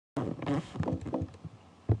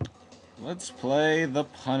Let's play the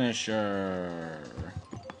Punisher.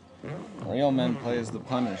 Real men play as the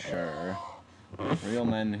Punisher. Real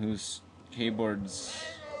men whose keyboards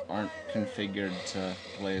aren't configured to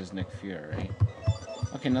play as Nick Fury.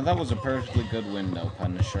 Okay, now that was a perfectly good window,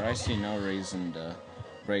 Punisher. I see no reason to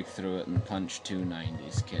break through it and punch two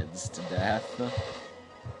 90s kids to death.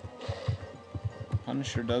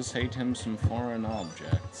 Punisher does hate him some foreign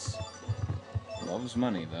objects. Loves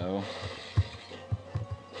money, though.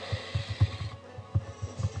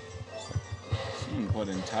 Someone put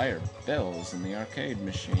entire bills in the arcade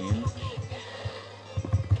machine.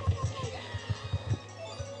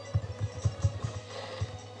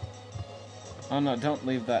 Oh no, don't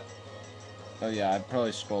leave that. Oh yeah, I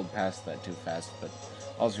probably scrolled past that too fast, but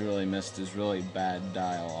all you really missed is really bad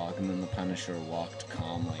dialogue, and then the Punisher walked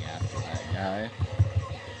calmly after that guy.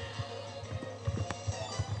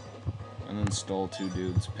 And then stole two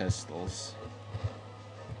dudes' pistols.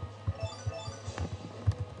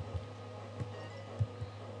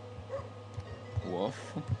 Woof.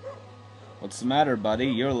 What's the matter, buddy?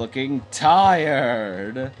 You're looking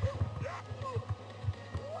tired!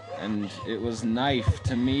 And it was nice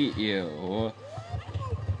to meet you.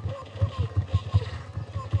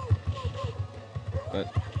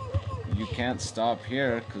 But you can't stop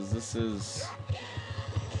here, because this is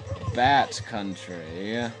Bat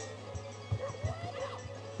Country.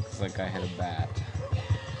 It's like I hit a bat.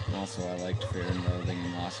 And also I liked Fear and Loathing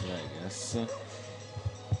in Las Vegas.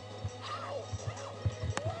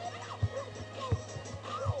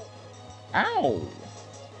 Ow!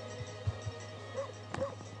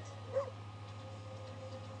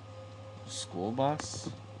 School bus?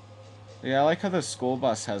 Yeah, I like how the school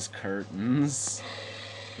bus has curtains.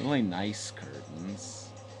 Really nice curtains.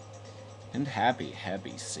 And happy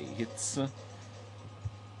seats.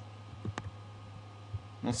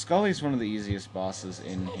 Well, Scully's one of the easiest bosses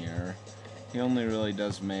in here. He only really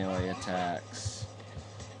does melee attacks.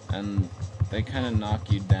 And they kind of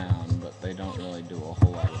knock you down, but they don't really do a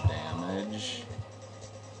whole lot of damage.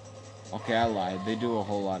 Okay, I lied. They do a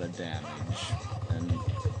whole lot of damage. And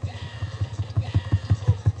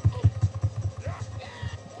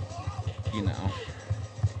you know.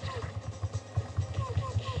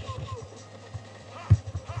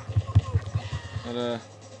 But,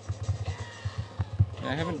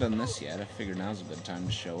 I haven't done this yet. I figured now's a good time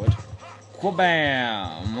to show it.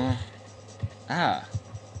 Quabam! Ah,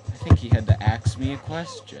 I think he had to ask me a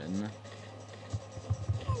question.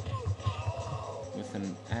 With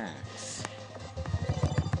an axe.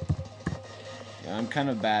 Yeah, I'm kind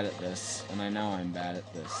of bad at this, and I know I'm bad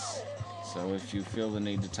at this. So if you feel the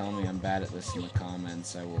need to tell me I'm bad at this in the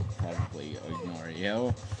comments, I will probably ignore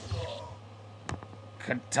you.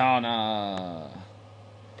 Katana!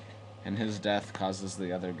 And his death causes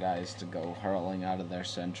the other guys to go hurling out of their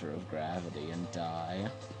center of gravity and die.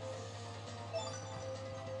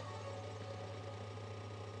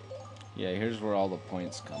 Yeah, here's where all the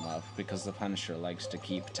points come up, because the Punisher likes to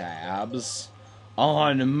keep tabs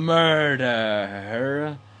on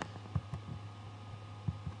murder.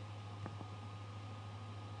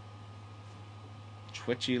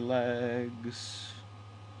 Twitchy legs.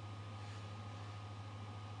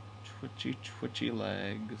 Twitchy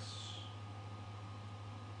legs.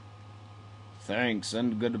 Thanks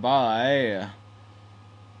and goodbye.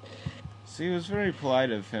 See, it was very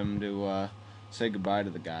polite of him to say goodbye to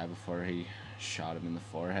the guy before he shot him in the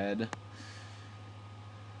forehead.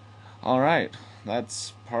 Alright,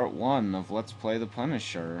 that's part 1 of Let's Play the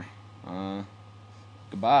Punisher.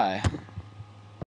 Goodbye.